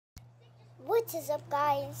What is up,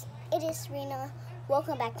 guys? It is Serena.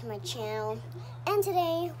 Welcome back to my channel. And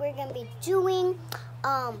today we're gonna be doing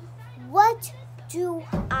what do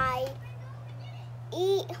I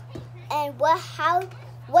eat and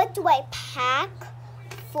what do I pack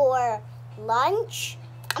for lunch?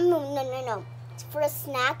 No. For a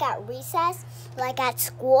snack at recess, like at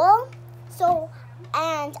school.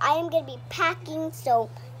 And I am gonna be packing. So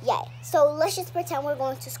yeah. So let's just pretend we're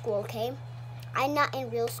going to school, okay? I'm not in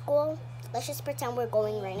real school. Let's just pretend we're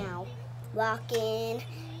going right now. Walking.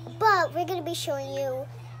 But we're gonna be showing you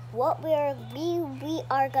what we are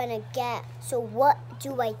gonna get. So what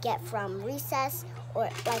do I get from recess? Or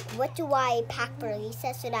like what do I pack for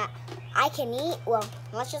recess so that I can eat? Well,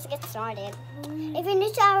 let's just get started. If you're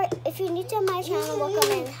new to my channel,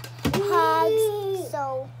 welcome and hugs.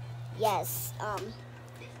 So yes,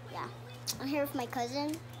 yeah. I'm here with my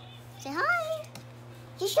cousin. Say hi.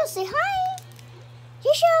 You should say hi.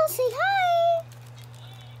 You should say hi.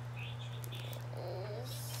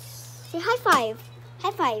 Say high five.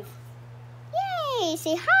 High five. Yay!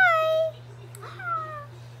 Say hi.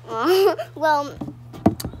 Well,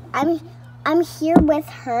 I'm here with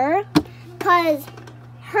her because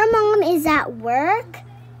her mom is at work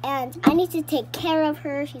and I need to take care of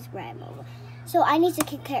her. She's right over. So I need to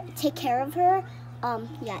take care of her.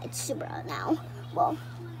 Yeah, it's super hot now. Well,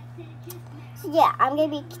 so yeah, I'm gonna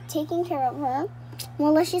be taking care of her.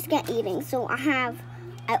 Well, let's just get eating. So I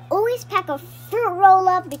always pack a fruit roll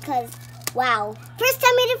up because, wow, first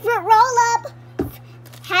time eating fruit roll up.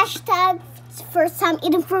 Hashtag first time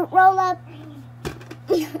eating fruit roll up.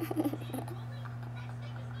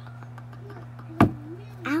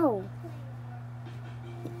 Ow.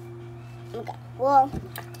 Okay. Well,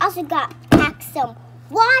 I also packed some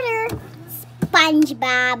water.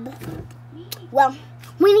 SpongeBob. Well,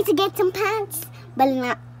 we need to get some pants, but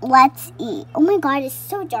let's eat. Oh my God, it's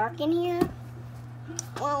so dark in here.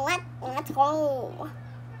 Well, let's go.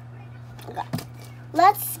 Okay.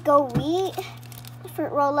 Let's go eat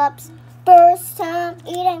fruit roll-ups. First time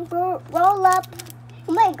eating fruit roll-up.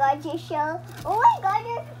 Oh my God, Giselle. Oh my God,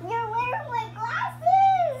 you're wearing my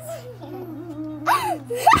glasses.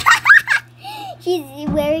 She's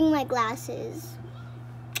wearing my glasses.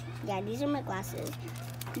 Yeah, these are my glasses.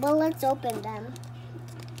 But let's open them.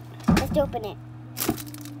 Let's open it.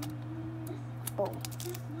 Oh.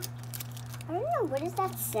 I don't know, what is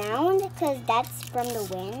that sound? Because that's from the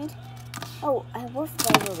wind. Oh, what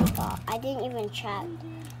flavor we got? I didn't even check.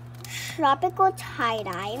 Tropical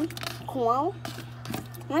tie-dye. Cool.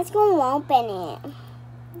 Let's go open it.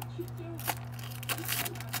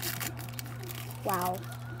 Wow.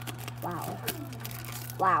 Wow.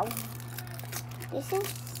 Wow. This is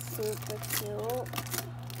super cute.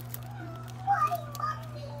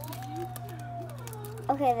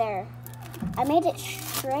 Okay, there. I made it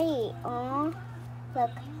straight. Aw.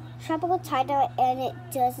 Look, tropical tie-dye, and it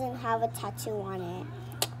doesn't have a tattoo on it.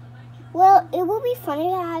 Well, it will be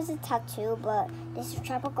funny if it has a tattoo, but this is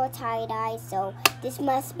tropical tie-dye, so this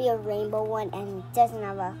must be a rainbow one, and it doesn't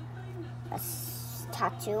have a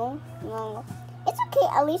tattoo. Well, it's okay.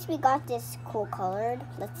 At least we got this cool colored.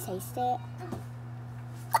 Let's taste it.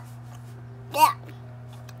 Yeah.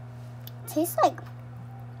 Tastes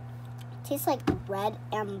like red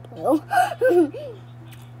and blue.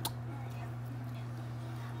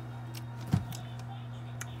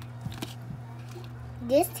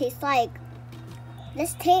 This tastes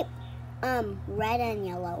red and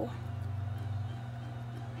yellow.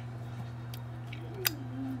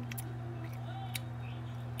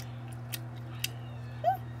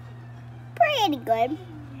 Pretty good.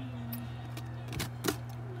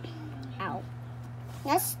 Ow.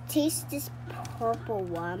 Let's taste this purple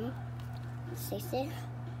one. Let's taste it.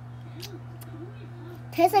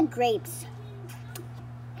 Tastes like grapes.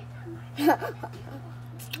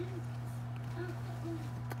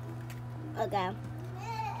 Okay.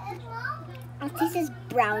 I'll taste this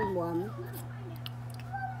brown one.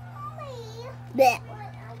 Blech.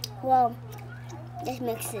 Well, just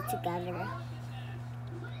mix it together.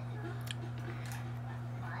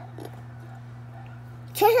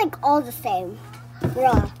 Tastes like all the same.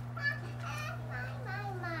 Raw.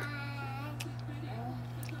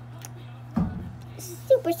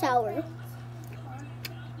 Super sour.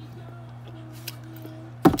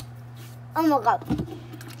 Oh my God.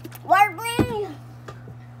 Water, please.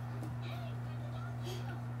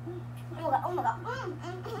 Oh my God. Oh my God.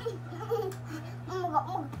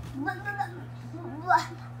 Oh my God.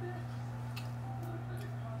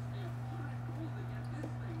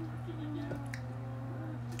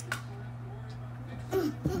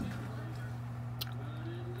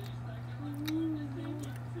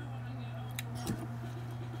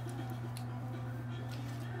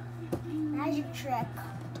 magic trick.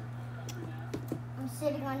 I'm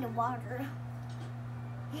sitting on the water.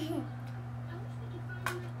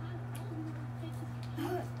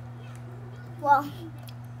 Well,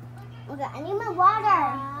 okay, I need my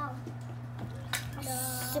water.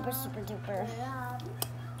 Super, super duper.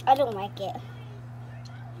 I don't like it.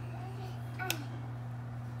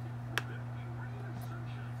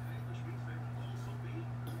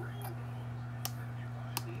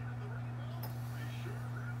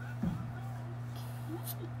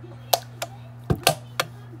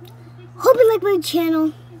 Hope you like my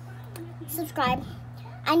channel. Subscribe.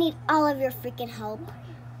 I need all of your freaking help.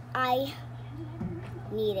 I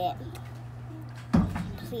need it.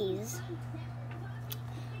 Please.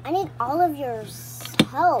 I need all of your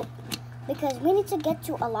help because we need to get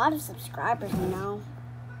to a lot of subscribers, you know.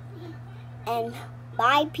 And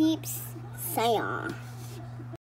bye, peeps. Say on.